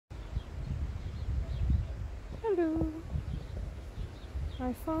Hello!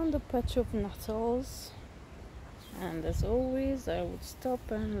 I found a patch of nettles, and as always I would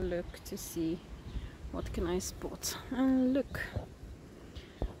stop and look to see what can I spot. And look,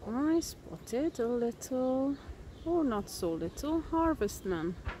 I spotted a little, or not so little,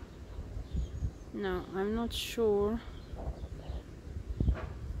 Harvestman. Now I'm not sure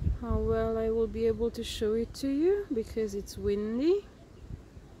how well I will be able to show it to you because it's windy.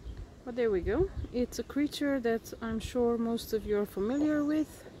 But there we go. It's a creature that I'm sure most of you are familiar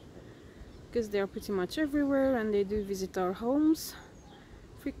with because they are pretty much everywhere and they do visit our homes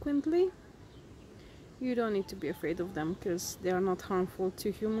frequently. You don't need to be afraid of them because they are not harmful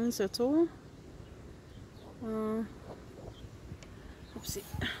to humans at all. Oopsie.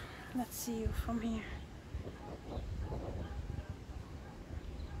 Let's see you from here.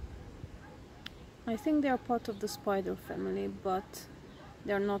 I think they are part of the spider family, but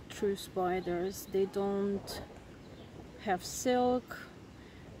they are not true spiders. They don't have silk,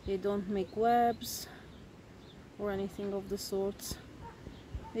 they don't make webs or anything of the sorts.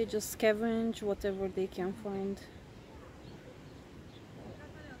 They just scavenge whatever they can find.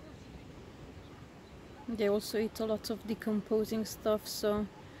 They also eat a lot of decomposing stuff, so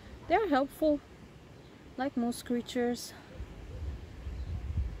they are helpful, like most creatures.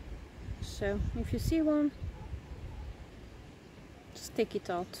 So if you see one, just take it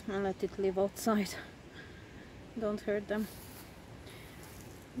out and let it live outside. Don't hurt them.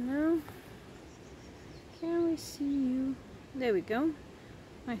 Now, can we see you? There we go.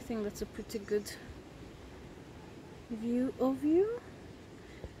 I think that's a pretty good view of you.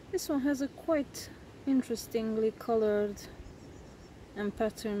 This one has a quite interestingly colored and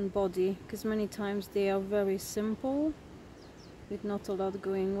patterned body, because many times they are very simple with not a lot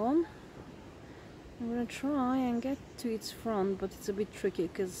going on. I'm gonna try and get to its front, but it's a bit tricky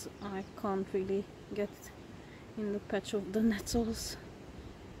because I can't really get in the patch of the nettles.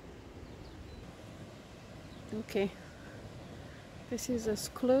 Okay, this is as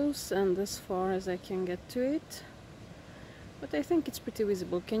close and as far as I can get to it, but I think it's pretty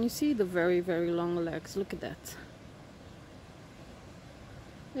visible. Can you see the very long legs? Look at that.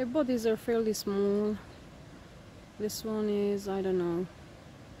 Their bodies are fairly small. This one is, I don't know,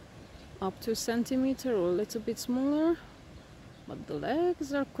 up to a centimeter or a little bit smaller, but the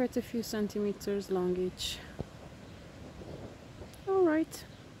legs are quite a few centimeters long each. Alright,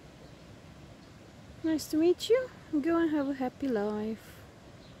 nice to meet you. Go and have a happy life.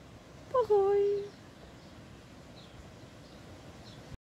 Bye.